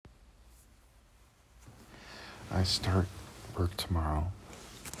I start work tomorrow.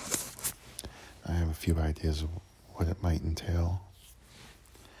 I have a few ideas of what it might entail.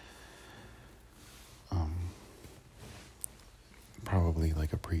 Probably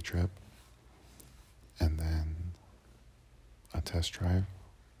like a pre-trip, and then a test drive,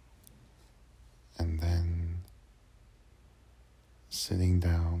 and then sitting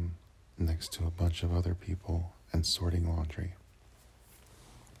down next to a bunch of other people and sorting laundry.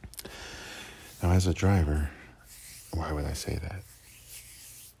 Now, as a driver, why would I say that?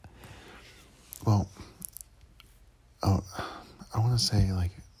 Well, I want to say,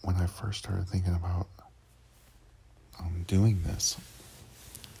 like, when I first started thinking about doing this,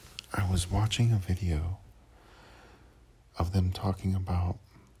 I was watching a video of them talking about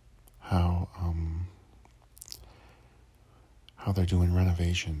how they're doing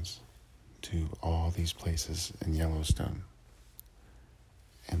renovations to all these places in Yellowstone,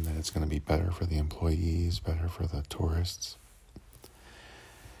 and that it's going to be better for the employees, better for the tourists.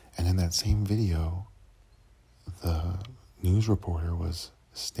 And in that same video, the news reporter was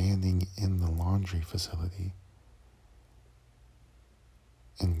standing in the laundry facility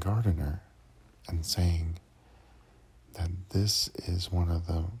in Gardiner and saying that this is one of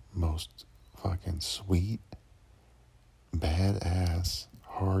the most fucking sweet, badass,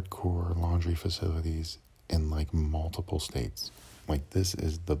 hardcore laundry facilities in like multiple states. Like, this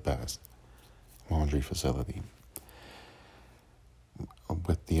is the best laundry facility.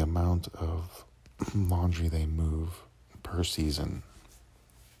 With the amount of laundry they move per season.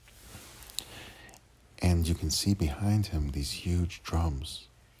 And you can see behind him these huge drums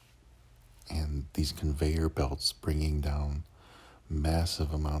and these conveyor belts bringing down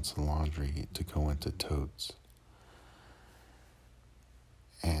massive amounts of laundry to go into totes.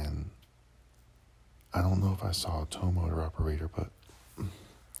 And I don't know if I saw a tow motor operator, but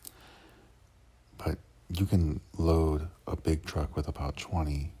you can load a big truck with about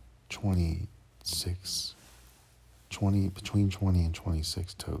between 20 and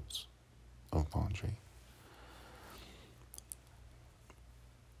 26 totes of laundry.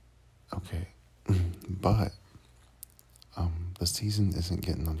 Okay, but the season isn't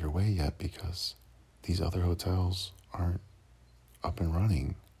getting underway yet because these other hotels aren't up and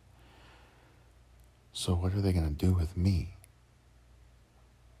running. So what are they going to do with me?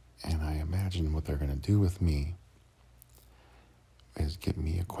 And I imagine what they're going to do with me is get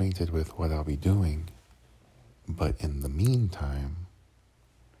me acquainted with what I'll be doing, but in the meantime,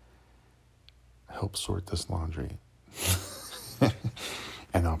 help sort this laundry.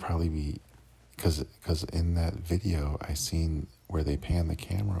 And I'll probably be, because in that video I seen where they pan the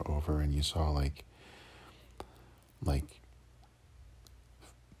camera over and you saw like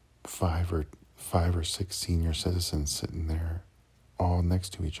five or six senior citizens sitting there all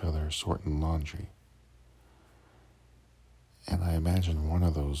next to each other sorting laundry. And I imagine one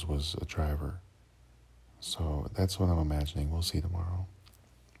of those was a driver. So that's what I'm imagining. We'll see tomorrow.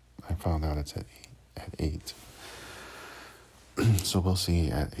 I found out it's at 8. So we'll see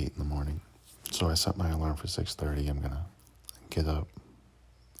at 8 in the morning. So I set my alarm for 6:30. I'm going to get up,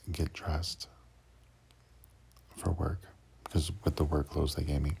 get dressed for work. Because with the work clothes they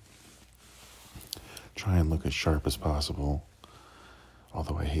gave me, try and look as sharp as possible.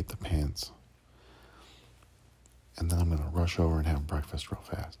 Although I hate the pants. And then I'm going to rush over and have breakfast real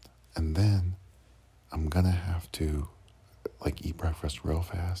fast. And then I'm going to have to eat breakfast real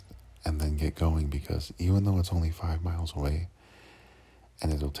fast and then get going, because even though it's only 5 miles away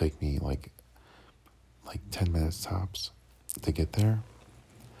and it'll take me like 10 minutes tops to get there,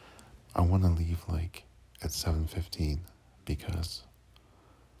 I want to leave at 7:15 because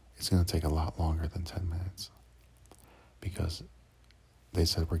it's going to take a lot longer than 10 minutes, because they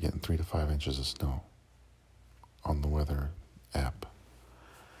said we're getting 3 to 5 inches of snow on the weather app.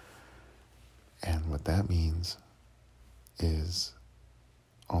 And what that means is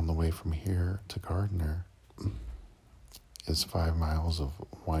on the way from here to Gardiner is 5 miles of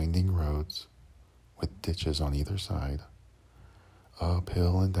winding roads with ditches on either side,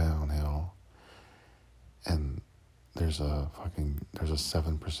 uphill and downhill, and there's a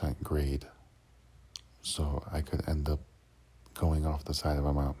 7% grade, so I could end up going off the side of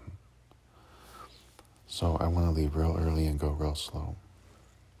a mountain. So I want to leave real early and go real slow.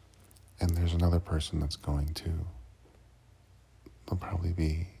 And there's another person that's going too. They'll probably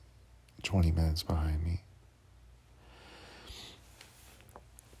be 20 minutes behind me.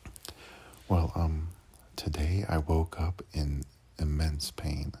 Well, today I woke up in immense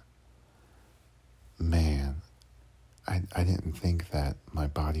pain. Man, I didn't think that my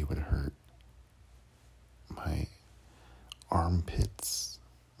body would hurt. My armpits,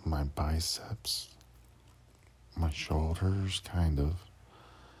 my biceps, my shoulders, kind of.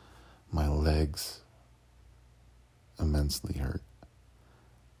 My legs immensely hurt.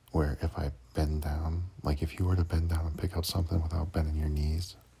 Where if I bend down, like if you were to bend down and pick up something without bending your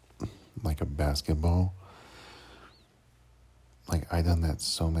knees, like a basketball, like I done that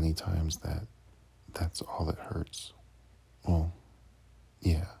so many times that that's all that hurts. Well,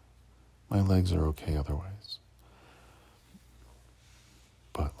 yeah, my legs are okay otherwise.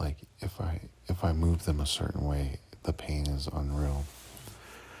 But like if I move them a certain way, the pain is unreal.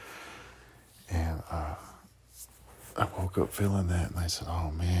 And I woke up feeling that, and I said,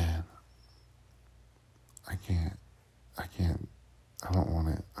 "Oh man, I don't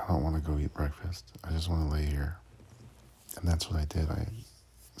want to go eat breakfast. I just want to lay here." And that's what I did. I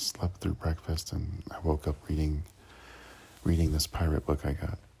slept through breakfast, and I woke up reading this pirate book I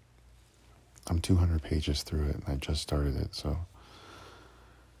got. I'm 200 pages through it, and I just started it, so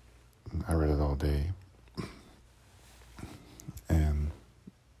I read it all day. And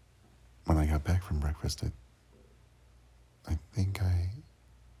when I got back from breakfast, I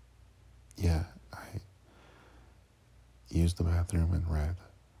used the bathroom and read.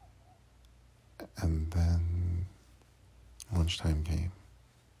 And then lunchtime came,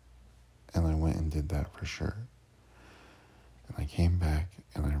 and I went and did that for sure. And I came back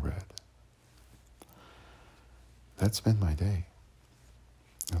and I read. That's been my day.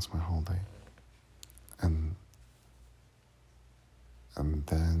 That's my whole day. And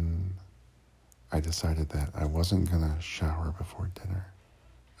then I decided that I wasn't going to shower before dinner.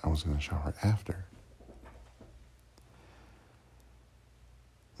 I was going to shower after.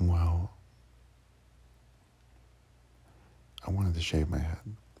 Well, I wanted to shave my head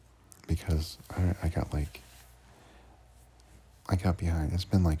because I got behind. It's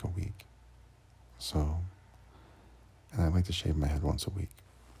been like a week. So, and I like to shave my head once a week.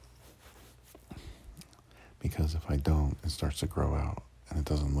 Because if I don't, it starts to grow out and it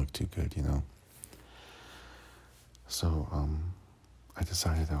doesn't look too good, you know? So, I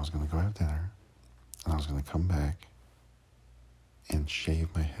decided I was going to go have dinner and I was going to come back and shave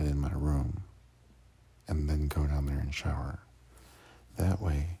my head in my room and then go down there and shower. That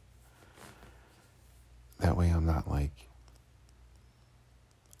way I'm not like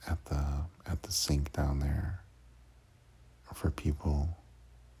at the sink down there for people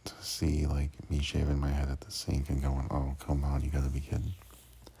to see like me shaving my head at the sink and going, "Oh, come on, you gotta be kidding."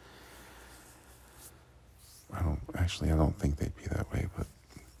 I don't think they'd be that way, but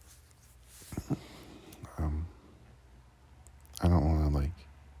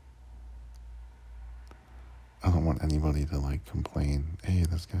I don't want anybody to like complain, "Hey,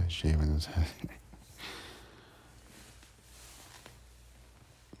 this guy's shaving his head."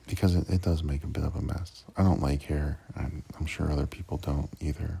 Because it does make a bit of a mess. I don't like hair, and I'm sure other people don't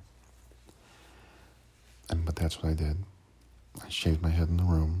either. But that's what I did. I shaved my head in the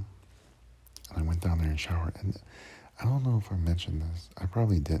room, and I went down there and showered. And I don't know if I mentioned this. I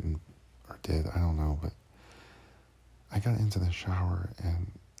probably didn't, or did. I don't know, but I got into the shower,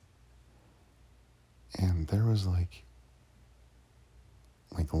 and there was like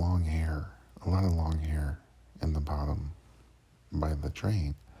long hair, a lot of long hair in the bottom by the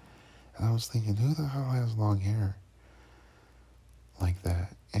drain. And I was thinking, who the hell has long hair like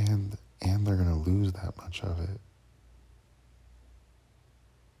that? And they're going to lose that much of it.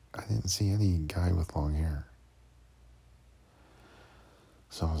 I didn't see any guy with long hair.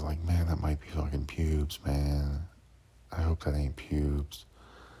 So I was like, man, that might be fucking pubes, man. I hope that ain't pubes.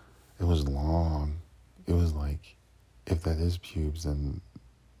 It was long. It was like, if that is pubes, then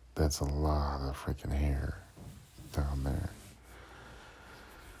that's a lot of freaking hair down there.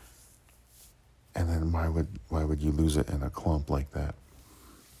 And then why would you lose it in a clump like that?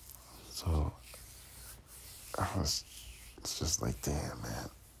 So it's just like, damn, man.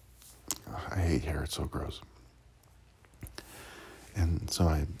 I hate hair. It's so gross. And so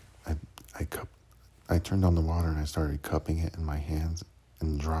I turned on the water and I started cupping it in my hands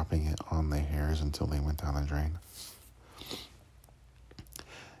and dropping it on the hairs until they went down the drain.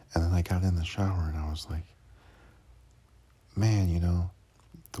 And then I got in the shower and I was like, man, you know,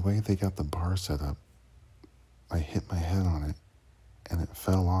 the way they got the bar set up, I hit my head on it and it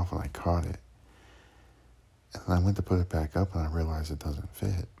fell off and I caught it. And then I went to put it back up and I realized it doesn't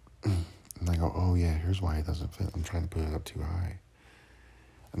fit. And I go, oh yeah, here's why it doesn't fit. I'm trying to put it up too high.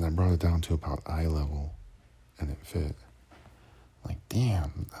 And I brought it down to about eye level and it fit. Like,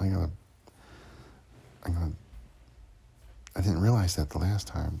 damn, I didn't realize that the last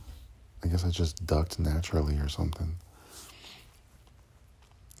time. I guess I just ducked naturally or something.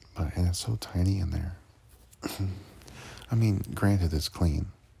 And it's so tiny in there. I mean, granted, it's clean,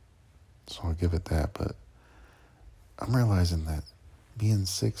 so I'll give it that, but I'm realizing that being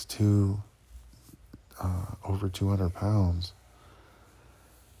 6'2", over 200 pounds,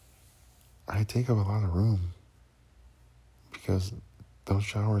 I take up a lot of room because those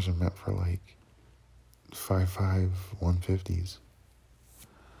showers are meant for like 5'5", 150s.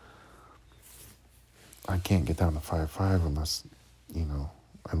 I can't get down to 5'5" unless,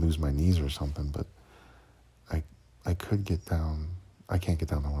 I lose my knees or something, but I could get down. I can't get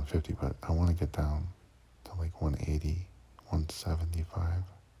down to 150, but I want to get down to like 180, 175.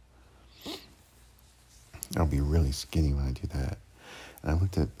 I'll be really skinny when I do that. And I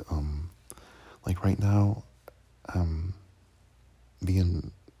looked at, like right now,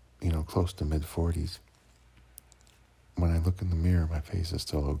 being, close to mid-40s, when I look in the mirror, my face is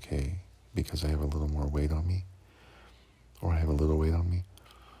still okay because I have a little more weight on me, or I have a little weight on me.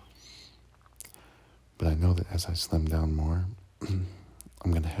 But I know that as I slim down more, I'm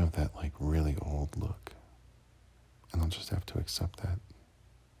going to have that like really old look. And I'll just have to accept that.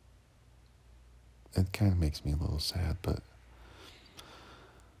 It kind of makes me a little sad, but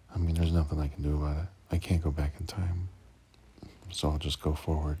I mean, there's nothing I can do about it. I can't go back in time. So I'll just go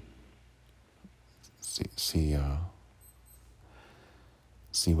forward. See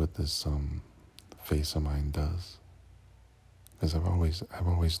what this face of mine does. Because I've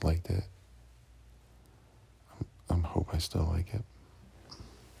always liked it. I hope I still like it.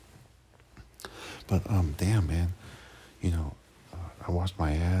 But damn, man, I washed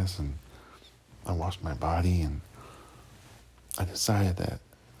my ass and I washed my body, and I decided that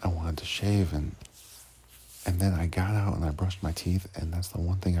I wanted to shave, and then I got out and I brushed my teeth, and that's the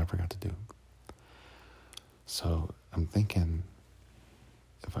one thing I forgot to do. So I'm thinking,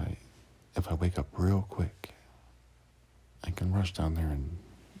 if I wake up real quick, I can rush down there and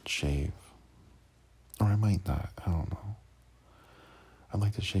shave. Or I might not, I don't know. I'd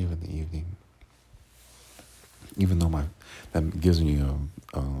like to shave in the evening. Even though that gives me a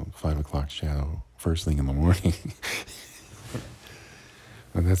 5 o'clock shadow first thing in the morning.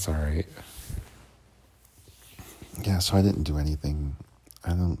 But that's all right. Yeah, so I didn't do anything.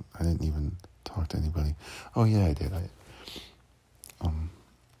 I didn't even talk to anybody. Oh yeah, I did.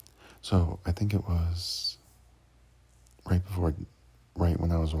 So I think it was right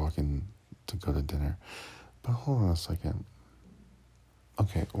when I was walking to go to dinner. But hold on a second.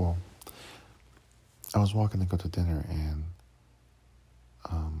 Okay, well, I was walking to go to dinner, and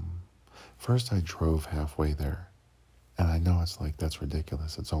first I drove halfway there, and I know it's like, that's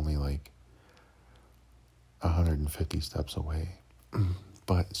ridiculous. It's only like 150 steps away.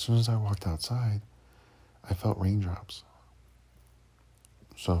 But as soon as I walked outside, I felt raindrops.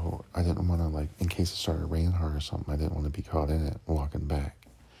 So I didn't want to, like, in case it started raining hard or something, I didn't want to be caught in it walking back.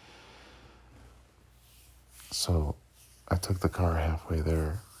 So I took the car halfway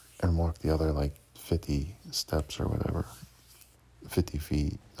there and walked the other, like, 50 steps or whatever. 50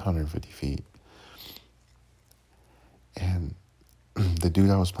 feet, 150 feet. And the dude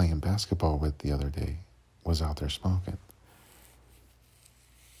I was playing basketball with the other day was out there smoking.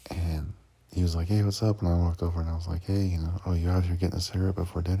 And he was like, "Hey, what's up?" And I walked over and I was like, "Hey, oh, you out here getting a cigarette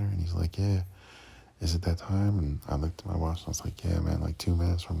before dinner?" And he's like, "Yeah, is it that time?" And I looked at my watch and I was like, "Yeah, man, like 2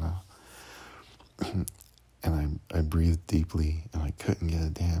 minutes from now." And I breathed deeply, and I couldn't get a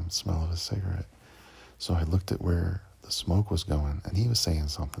damn smell of a cigarette. So I looked at where the smoke was going, and he was saying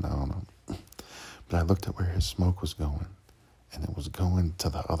something, I don't know. But I looked at where his smoke was going, and it was going to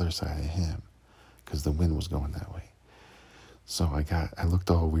the other side of him, because the wind was going that way. So I looked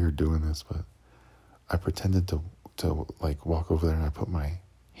all weird doing this, but I pretended to like walk over there, and I put my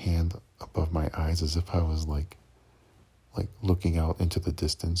hand above my eyes as if I was like looking out into the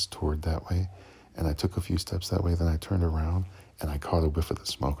distance toward that way. And I took a few steps that way, then I turned around and I caught a whiff of the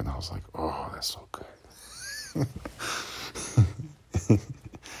smoke, and I was like, "Oh, that's so good."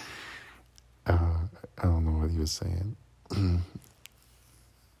 I don't know what he was saying.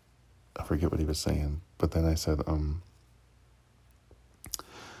 I forget what he was saying. But then I said,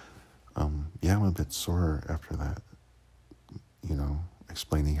 yeah, I'm a bit sore after that,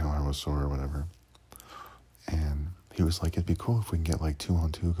 explaining how I was sore or whatever. And he was like, "It'd be cool if we can get like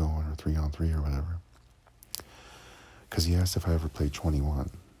 2-on-2 going, or 3-on-3 or whatever." Because he asked if I ever played 21,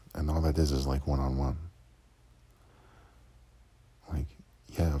 and all that is like 1-on-1. Like,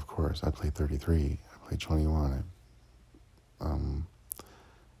 yeah, of course. I played 33. I played 21.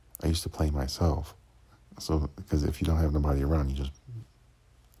 I used to play myself. So, because if you don't have nobody around,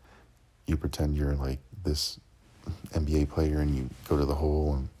 you pretend you're like this NBA player, and you go to the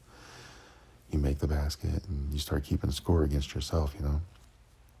hole and you make the basket, and you start keeping score against yourself,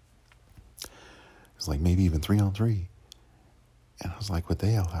 It's like maybe even 3-on-3. And I was like, would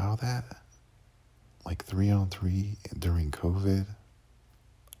they allow that? like 3-on-3 during COVID,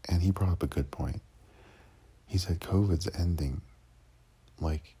 and he brought up a good point. He said COVID's ending.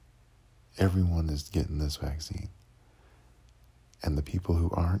 Like, everyone is getting this vaccine. And the people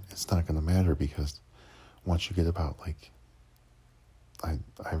who aren't, it's not going to matter, because once you get about, like,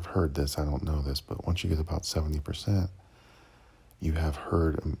 I've heard this, I don't know this, but once you get about 70%, you have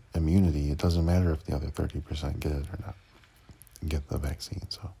herd immunity. It doesn't matter if the other 30% get it or not, get the vaccine.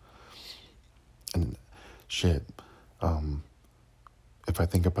 So, and shit, if I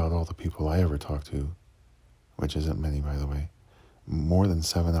think about all the people I ever talked to, which isn't many, by the way, more than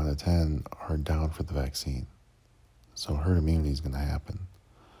 7 out of 10 are down for the vaccine. So herd immunity is going to happen.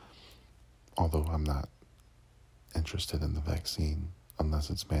 Although I'm not interested in the vaccine unless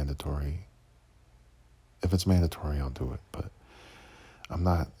it's mandatory. If it's mandatory, I'll do it. But I'm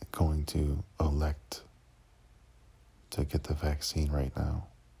not going to elect to get the vaccine right now.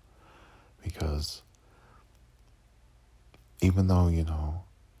 Because even though,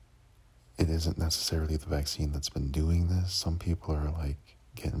 it isn't necessarily the vaccine that's been doing this, some people are like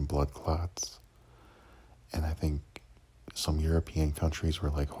getting blood clots. And I think some European countries were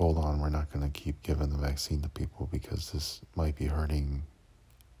like, hold on, we're not going to keep giving the vaccine to people because this might be hurting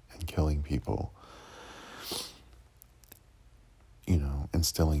and killing people.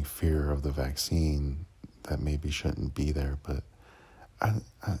 Instilling fear of the vaccine that maybe shouldn't be there. But I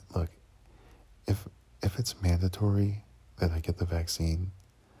look, if it's mandatory that I get the vaccine,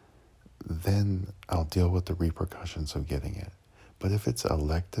 then I'll deal with the repercussions of getting it. But if it's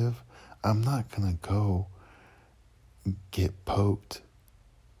elective, I'm not going to go get poked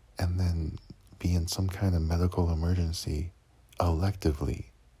and then be in some kind of medical emergency electively.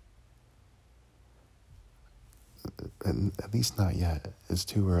 At least not yet. It's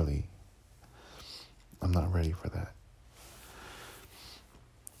too early. I'm not ready for that.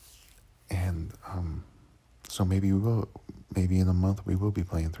 And so maybe in a month we will be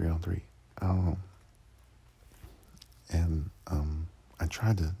playing 3-on-3. I don't know. And I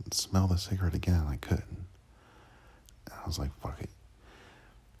tried to smell the cigarette again. I couldn't. I was like, fuck it.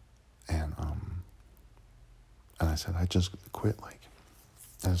 And I said, I just quit like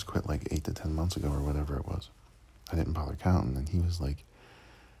 8 to 10 months ago or whatever it was. I didn't bother counting. And he was like,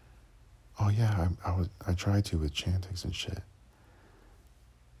 oh yeah, I tried to with Chantix and shit.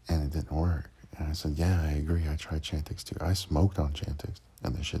 And it didn't work. And I said, yeah, I agree. I tried Chantix too. I smoked on Chantix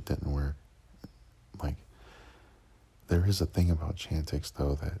and the shit didn't work. Like, there is a thing about Chantix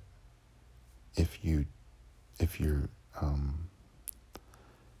though, that if you're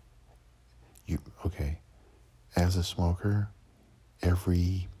as a smoker,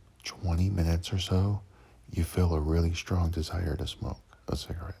 every 20 minutes or so, you feel a really strong desire to smoke a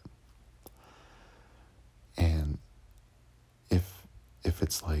cigarette. And if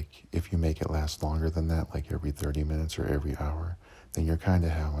it's like, if you make it last longer than that, like every 30 minutes or every hour, then you're kind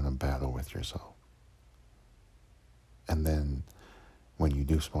of having a battle with yourself. And then when you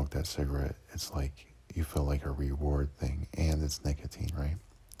do smoke that cigarette, it's like you feel like a reward thing, and it's nicotine, right?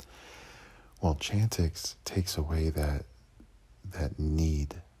 Well, Chantix takes away that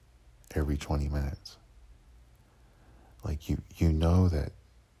need every 20 minutes. Like you know that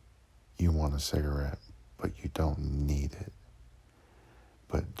you want a cigarette, but you don't need it.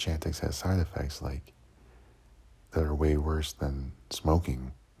 But Chantix has side effects like that are way worse than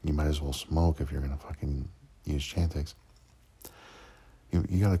smoking. You might as well smoke if you're gonna fucking use Chantix.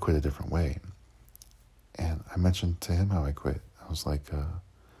 You gotta quit a different way. And I mentioned to him how I quit. I was like,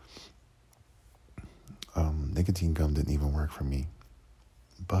 nicotine gum didn't even work for me.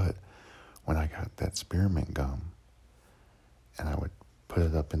 But when I got that spearmint gum, and I would put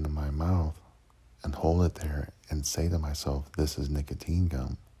it up into my mouth and hold it there and say to myself, this is nicotine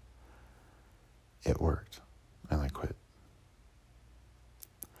gum, it worked, and I quit.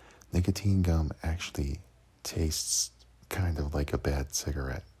 Nicotine gum actually tastes kind of like a bad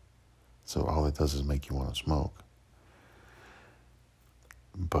cigarette. So all it does is make you want to smoke.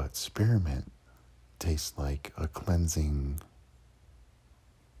 But spearmint tastes like a cleansing.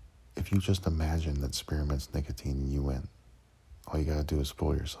 If you just imagine that spearmint's nicotine, you win. All you gotta do is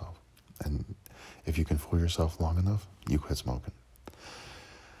fool yourself. And if you can fool yourself long enough, you quit smoking.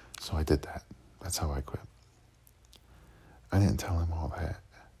 So I did that. That's how I quit. I didn't tell him all that.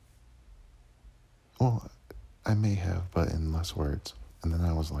 Well, I may have, but in less words. And then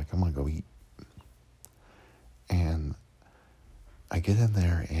I was like, I'm gonna go eat. And I get in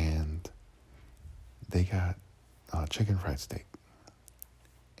there and they got chicken fried steak.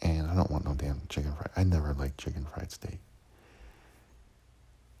 And I don't want no damn chicken fried. I never liked chicken fried steak.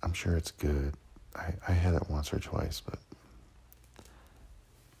 I'm sure it's good. I had it once or twice, but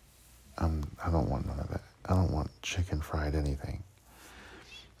I don't want none of that. I don't want chicken fried anything.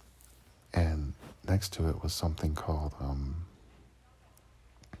 And next to it was something called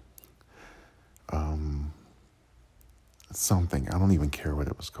something. I don't even care what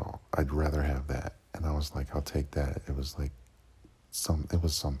it was called. I'd rather have that. And I was like, I'll take that. It was like it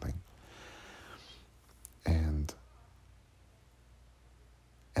was something. And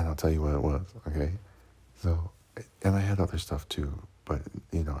I'll tell you what it was, okay? So, and I had other stuff too, but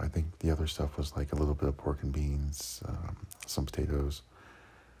I think the other stuff was like a little bit of pork and beans, some potatoes,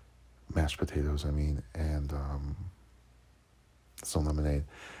 mashed potatoes, and some lemonade.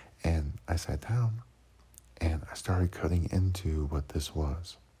 And I sat down and I started cutting into what this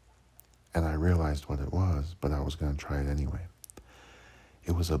was. And I realized what it was, but I was going to try it anyway.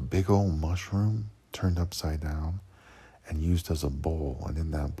 It was a big old mushroom turned upside down and used as a bowl. And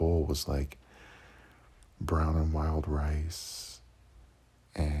in that bowl was like brown and wild rice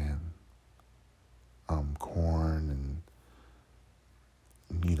and corn and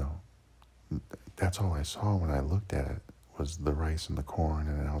that's all I saw when I looked at it was the rice and the corn,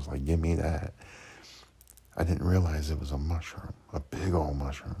 and I was like, give me that. I didn't realize it was a mushroom, a big old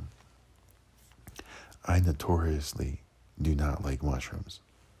mushroom. I notoriously do not like mushrooms.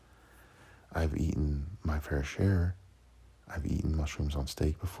 I've eaten my fair share. I've eaten mushrooms on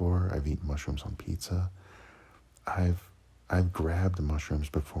steak before. I've eaten mushrooms on pizza. I've grabbed mushrooms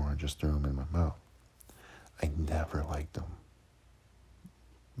before and just threw them in my mouth. I never liked them.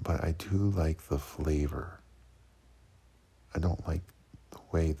 But I do like the flavor. I don't like the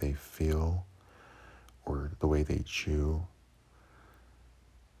way they feel or the way they chew.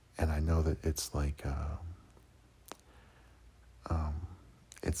 And I know that it's like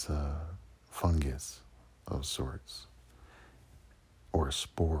it's a fungus of sorts or a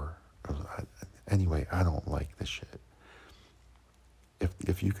spore. Anyway, I don't like this shit.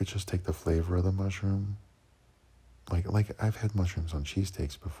 If you could just take the flavor of the mushroom, like I've had mushrooms on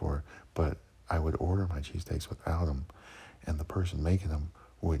cheesesteaks before, but I would order my cheesesteaks without them, and the person making them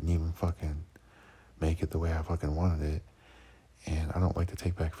wouldn't even fucking make it the way I fucking wanted it. And I don't like to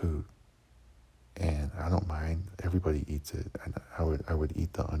take back food, and I don't mind. Everybody eats it. And I would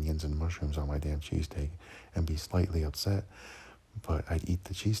eat the onions and mushrooms on my damn cheesesteak and be slightly upset, but I'd eat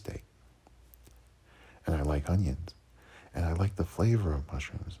the cheesesteak. And I like onions, and I like the flavor of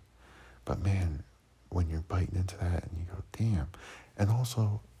mushrooms. But man, when you're biting into that and you go, damn. And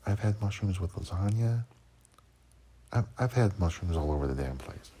also, I've had mushrooms with lasagna. I've had mushrooms all over the damn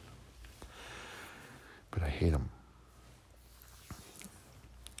place. But I hate them.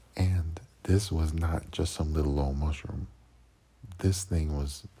 And this was not just some little old mushroom. This thing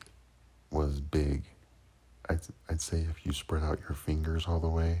was big. I'd say if you spread out your fingers all the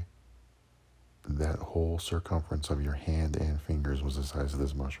way, that whole circumference of your hand and fingers was the size of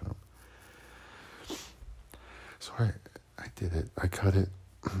this mushroom. So I did it. I cut it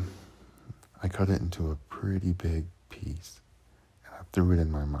into a pretty big piece, and I threw it in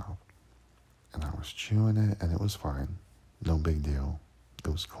my mouth. And I was chewing it, and it was fine. No big deal. It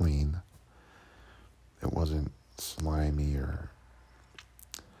was clean. It wasn't slimy or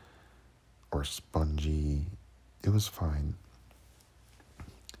spongy. It was fine.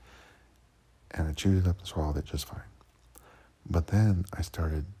 And I chewed it up and swallowed it just fine. But then I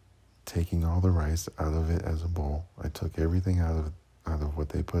started taking all the rice out of it as a bowl. I took everything out of what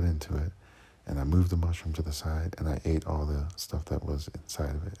they put into it, and I moved the mushroom to the side, and I ate all the stuff that was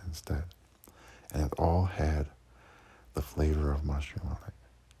inside of it instead. And it all had the flavor of mushroom on it.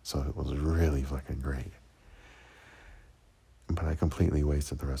 So it was really fucking great. But I completely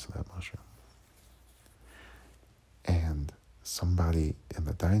wasted the rest of that mushroom. And somebody in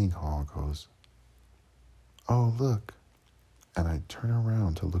the dining hall goes, "Oh, look." And I turn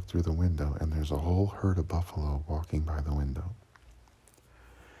around to look through the window, and there's a whole herd of buffalo walking by the window.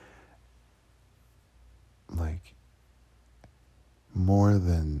 Like, more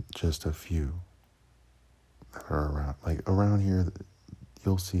than just a few that are around. Like, around here,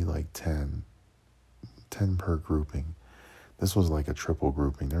 you'll see like 10 per grouping. This was like a triple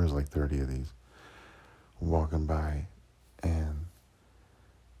grouping. There was like 30 of these walking by. And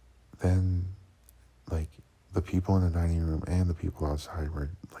then, like, the people in the dining room and the people outside were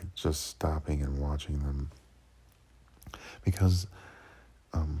like just stopping and watching them because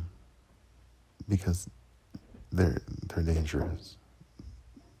they're dangerous.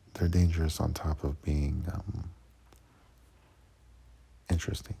 They're dangerous on top of being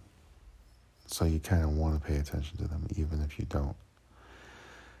interesting. So you kind of want to pay attention to them even if you don't.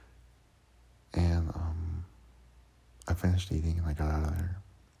 And I finished eating and I got out of there.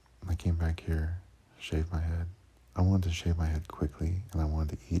 And I came back here, shaved my head, I wanted to shave my head quickly, and I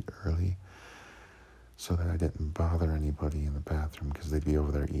wanted to eat early so that I didn't bother anybody in the bathroom because they'd be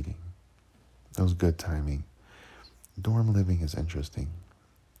over there eating. It was good timing. Dorm living is interesting.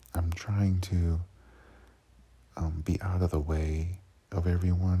 I'm trying to be out of the way of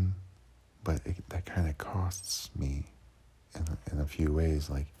everyone, but that kind of costs me in a few ways.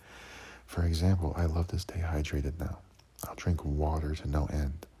 Like, for example, I love to stay hydrated now. I'll drink water to no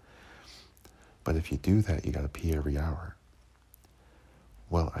end. But if you do that, you got to pee every hour.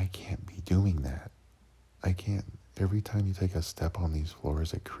 Well, I can't be doing that. I can't. Every time you take a step on these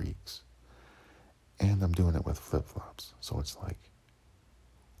floors, it creaks. And I'm doing it with flip-flops. So it's like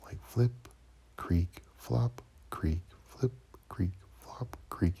flip, creak, flop, creak, flip, creak, flop,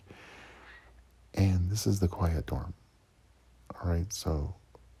 creak. And this is the quiet dorm. All right, so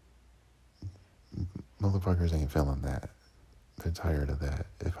motherfuckers ain't feeling that. They're tired of that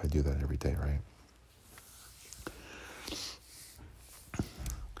if I do that every day, right?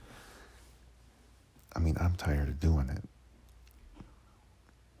 I mean, I'm tired of doing it.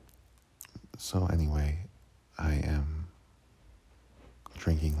 So anyway, I am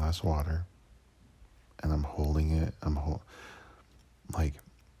drinking less water, and I'm holding it. Like,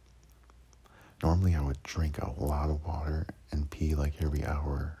 normally I would drink a lot of water and pee like every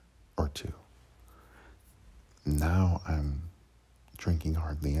hour or two. Now I'm drinking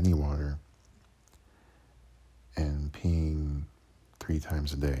hardly any water and peeing 3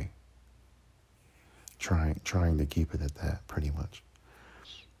 times a day. Trying to keep it at that, pretty much.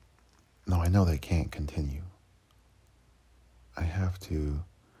 No, I know that can't continue. I have to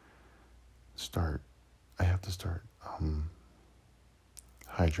start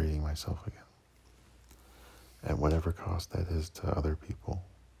hydrating myself again. At whatever cost that is to other people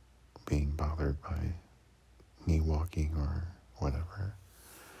being bothered by me walking or whatever.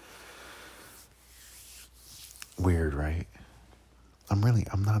 Weird, right? I'm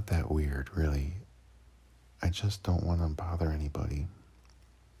not that weird, really. I just don't want to bother anybody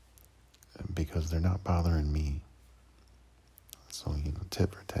because they're not bothering me. So,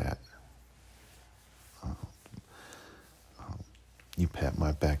 tit for tat. You pat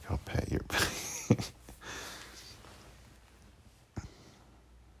my back, I'll pat your back.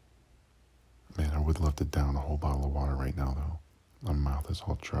 Man, I would love to down a whole bottle of water right now, though. My mouth is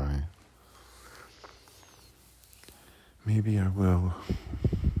all dry. Maybe I will.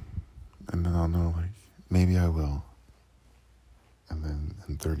 And then I'll know, maybe I will. And then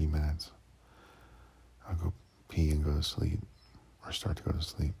in 30 minutes, I'll go pee and go to sleep. Or start to go to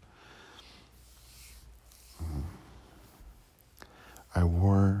sleep.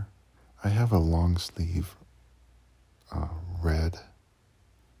 I have a long sleeve red.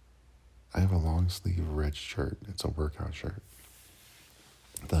 I have a long sleeve red shirt. It's a workout shirt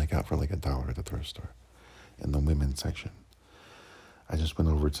that I got for like $1 at the thrift store in the women's section. I just went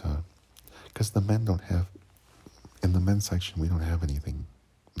over because the men don't have, in the men's section, we don't have anything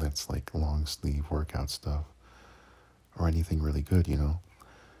that's like long sleeve workout stuff or anything really good,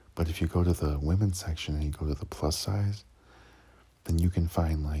 But if you go to the women's section and you go to the plus size, then you can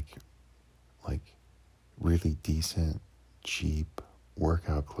find like really decent, cheap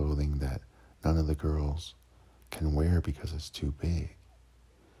workout clothing that none of the girls can wear because it's too big.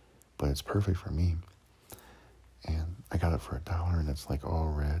 But it's perfect for me. And I got it for $1 and it's like all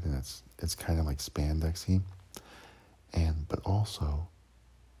red and it's kind of like spandexy. But also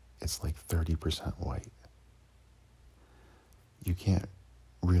it's like 30% white. You can't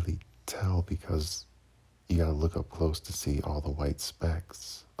really tell because you gotta look up close to see all the white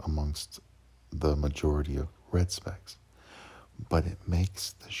specks amongst the majority of red specks. But it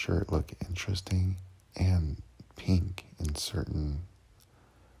makes the shirt look interesting and pink in certain,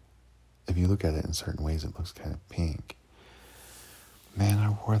 if you look at it in certain ways, it looks kind of pink. Man, I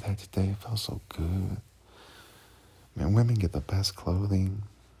wore that today. It felt so good. Man, women get the best clothing,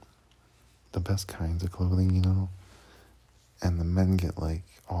 the best kinds of clothing, and the men get like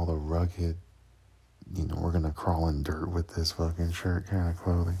all the rugged, we're gonna crawl in dirt with this fucking shirt kind of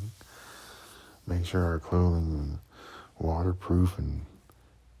clothing. Make sure our clothing is waterproof and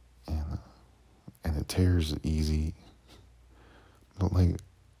it tears easy. But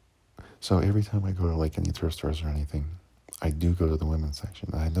so every time I go to like any thrift stores or anything, I do go to the women's section.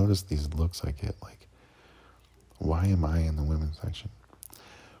 And I notice these looks I get like, why am I in the women's section?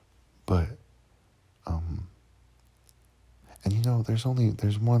 But, and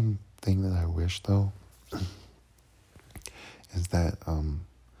there's one thing that I wish though, is that,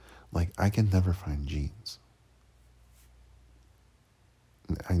 I can never find jeans.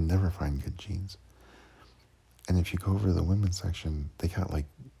 I never find good jeans. And if you go over to the women's section, they got like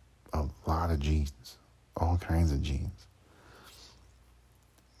a lot of jeans. all kinds of jeans.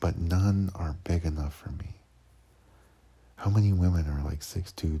 But none are big enough for me. How many women are like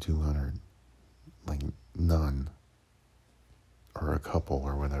 6'2", 200? Like none. Or a couple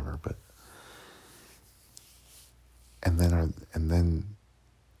or whatever, but and then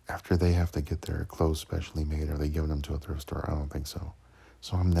after they have to get their clothes specially made, are they giving them to a thrift store? I don't think so.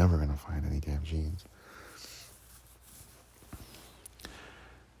 So I'm never gonna find any damn jeans.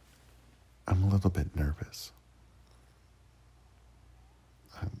 I'm a little bit nervous.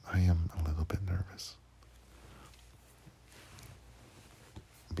 I am a little bit nervous.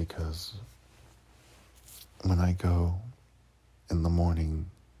 Because when I go in the morning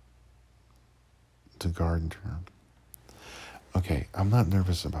to garden, okay, I'm not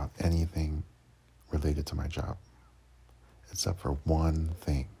nervous about anything related to my job, except for one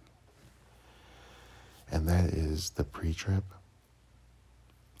thing. And that is the pre-trip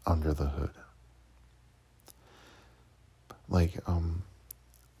under the hood.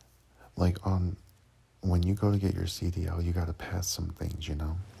 When you go to get your CDL, you gotta pass some things, you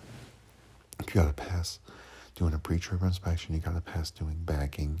know? You gotta pass doing a pre-trip inspection, you gotta pass doing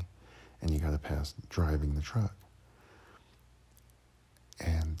backing, and you gotta pass driving the truck.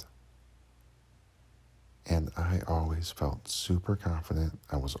 And I always felt super confident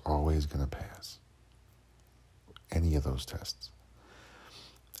I was always gonna pass any of those tests.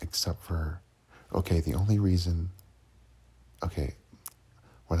 Except for, the only reason,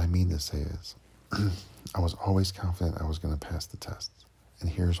 what I mean to say is, I was always confident I was going to pass the tests. And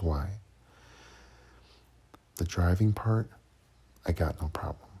here's why. The driving part, I got no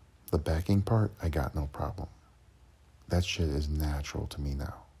problem. The backing part, I got no problem. That shit is natural to me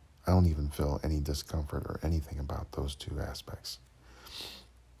now. I don't even feel any discomfort or anything about those two aspects.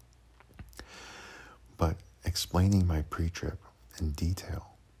 But explaining my pre-trip in detail,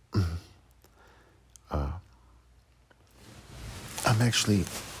 I'm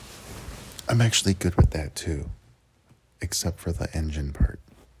actually good with that too, except for the engine part.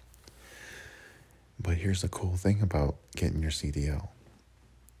 But here's the cool thing about getting your CDL.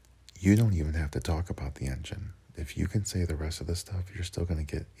 You don't even have to talk about the engine. If you can say the rest of the stuff, you're still going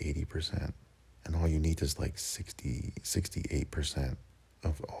to get 80%. And all you need is like 68%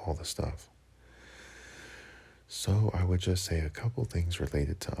 of all the stuff. So I would just say a couple things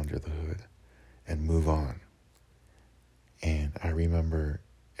related to under the hood and move on. And I remember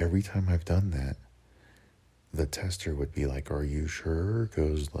every time I've done that, the tester would be like, "Are you sure?"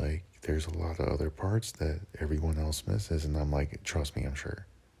 Because like there's a lot of other parts that everyone else misses. And I'm like, "Trust me, I'm sure.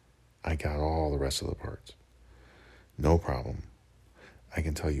 I got all the rest of the parts. No problem. I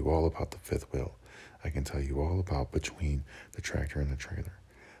can tell you all about the fifth wheel. I can tell you all about between the tractor and the trailer.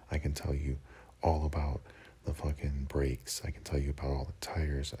 I can tell you all about the fucking brakes. I can tell you about all the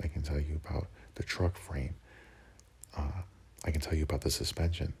tires. I can tell you about the truck frame. I can tell you about the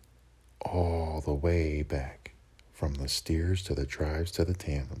suspension. All the way back. From the steers to the drives to the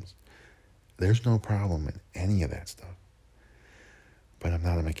tandems. There's no problem in any of that stuff. But I'm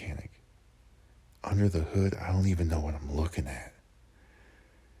not a mechanic. Under the hood, I don't even know what I'm looking at.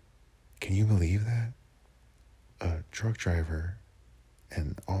 Can you believe that? A truck driver,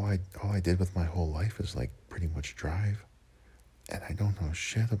 and all I did with my whole life is like pretty much drive, and I don't know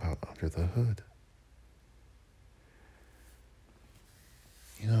shit about under the hood.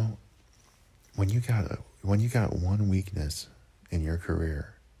 You know, when you got one weakness in your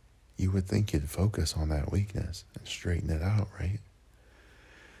career, you would think you'd focus on that weakness and straighten it out, right?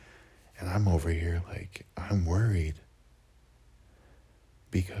 And I'm over here like, I'm worried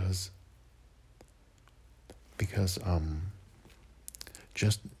because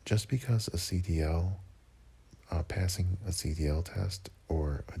just because a CDL, passing a CDL test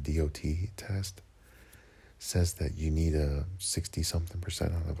or a DOT test says that you need a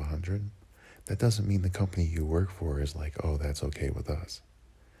 60-something% out of 100, that doesn't mean the company you work for is like, "Oh, that's okay with us."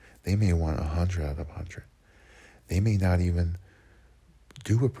 They may want 100 out of 100. They may not even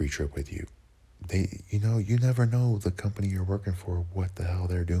do a pre-trip with you. You never know the company you're working for, what the hell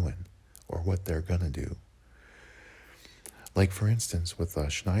they're doing or what they're gonna do. Like for instance, with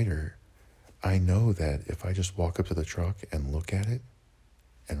Schneider, I know that if I just walk up to the truck and look at it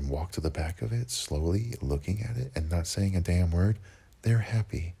and walk to the back of it slowly, looking at it and not saying a damn word, they're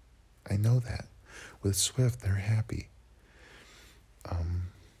happy. I know that. With Swift, they're happy.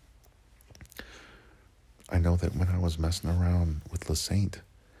 I know that when I was messing around with LeSaint,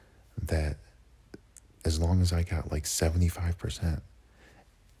 that as long as I got like 75%,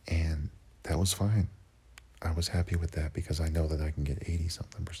 and that was fine. I was happy with that because I know that I can get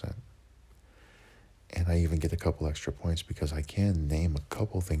 80-something%. And I even get a couple extra points because I can name a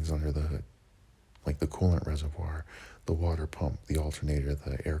couple things under the hood. like the coolant reservoir, the water pump, the alternator,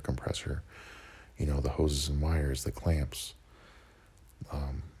 the air compressor, the hoses and wires, the clamps,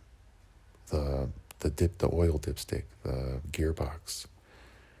 the the oil dipstick, the gearbox.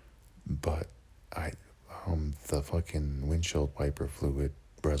 But the fucking windshield wiper fluid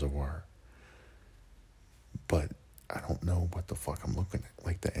reservoir. But I don't know what the fuck I'm looking at.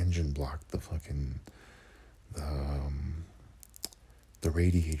 Like the engine block, the fucking the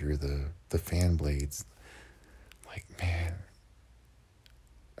radiator, the fan blades. Like, man,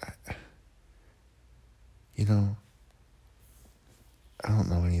 I don't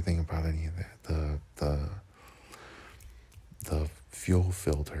know anything about any of that. The fuel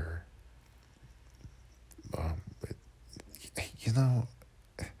filter.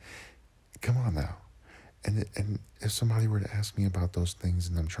 Come on now. And if somebody were to ask me about those things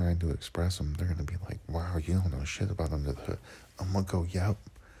and I'm trying to express them, they're gonna be like, "Wow, you don't know shit about under the hood." I'm gonna go, "Yep,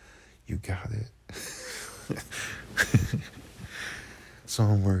 you got it." So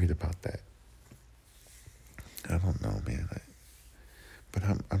I'm worried about that. I don't know, man. But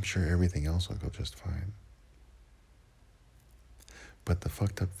I'm sure everything else will go just fine. But the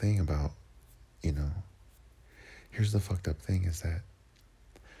fucked up thing about, here's the fucked up thing is that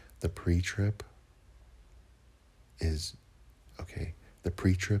the pre-trip is, the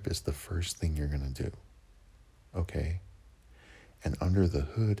pre-trip is the first thing you're gonna do, okay? And under the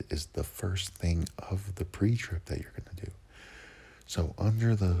hood is the first thing of the pre-trip that you're gonna do. So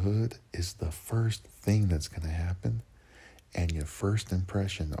under the hood is the first thing that's gonna happen, and your first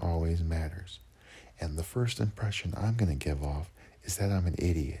impression always matters. And the first impression I'm gonna give off is that I'm an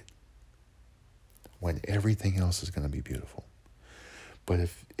idiot, when everything else is gonna be beautiful. But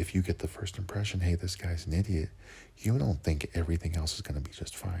if you get the first impression, hey, this guy's an idiot, you don't think everything else is going to be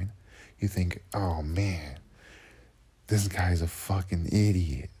just fine. You think, oh, man, this guy's a fucking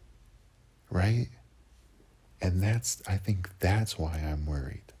idiot, right? And I think that's why I'm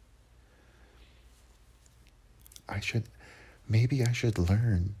worried. Maybe I should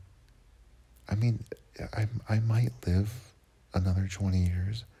learn. I mean, I might live another 20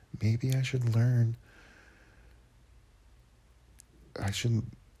 years. Maybe I should learn. I should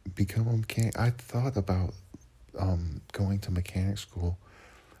become a mechanic. I thought about going to mechanic school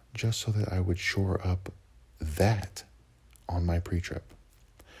just so that I would shore up that on my pre-trip.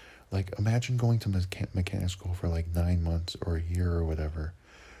 Like, imagine going to mechanic school for like 9 months or a year or whatever,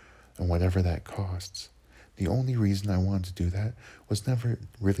 and whatever that costs. The only reason I wanted to do that was never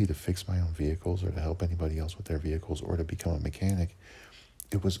really to fix my own vehicles or to help anybody else with their vehicles or to become a mechanic.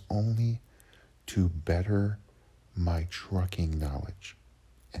 It was only to better my trucking knowledge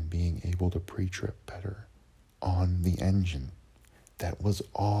and being able to pre-trip better on the engine. That was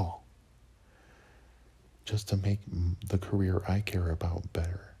all. Just to make the career I care about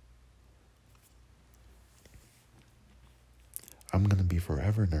better. I'm going to be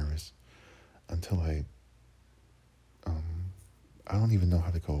forever nervous until I don't even know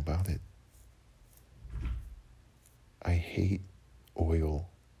how to go about it. I hate oil.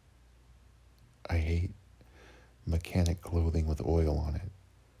 I hate mechanic clothing with oil on it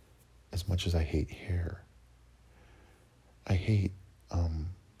as much as I hate hair. I hate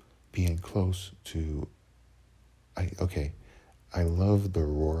being close to I love the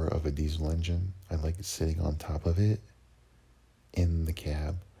roar of a diesel engine. I like sitting on top of it in the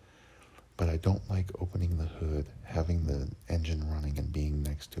cab, but I don't like opening the hood, having the engine running and being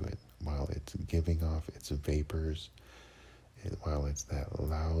next to it while it's giving off its vapors, while it's that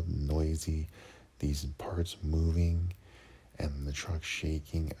loud, noisy, these parts moving and the truck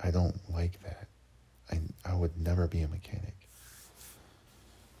shaking. I don't like that. I would never be a mechanic.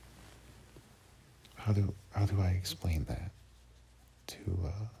 How do I explain that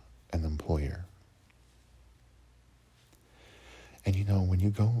to an employer? And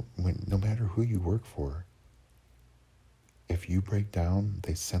no matter who you work for, if you break down,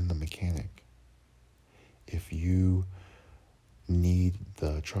 they send the mechanic. If you need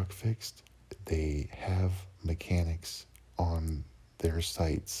the truck fixed, they have mechanics on their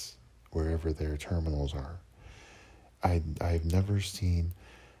sites, wherever their terminals are. I've never seen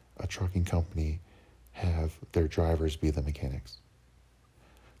a trucking company have their drivers be the mechanics.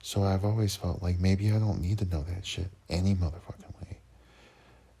 So I've always felt like maybe I don't need to know that shit any motherfucking way.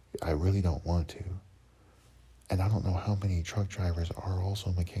 I really don't want to. And I don't know how many truck drivers are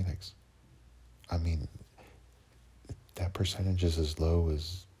also mechanics. I mean, that percentage is as low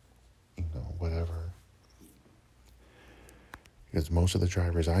as, whatever. Because most of the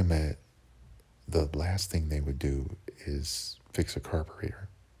drivers I met, the last thing they would do is fix a carburetor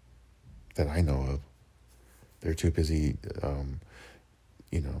that I know of. They're too busy,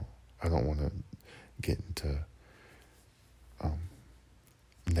 I don't want to get into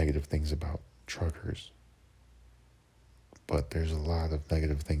negative things about truckers, but there's a lot of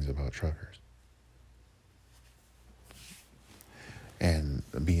negative things about truckers. And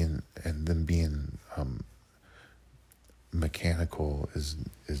being mechanical is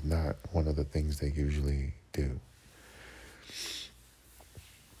not one of the things they usually do.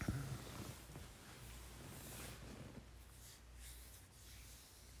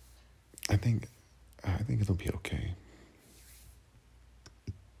 I think it'll be okay.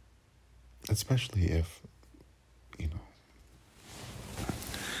 Especially if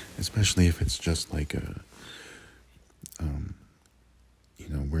it's just like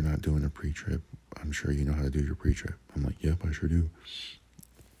we're not doing a pre-trip. I'm sure you know how to do your pre-trip. I'm like, yep, I sure do.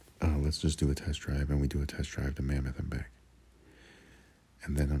 Let's just do a test drive, and we do a test drive to Mammoth and back.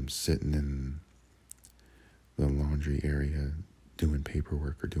 And then I'm sitting in the laundry area doing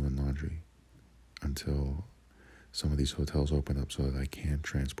paperwork or doing laundry until some of these hotels open up so that I can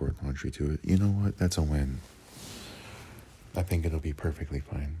transport laundry to it. You know what? That's a win. I think it'll be perfectly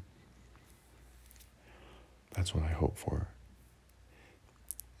fine. That's what I hope for.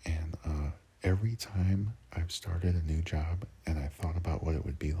 And every time I've started a new job and I thought about what it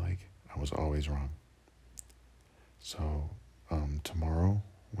would be like, I was always wrong. So tomorrow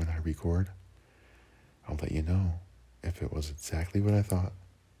when I record, I'll let you know if it was exactly what I thought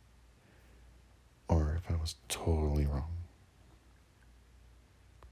or if I was totally wrong.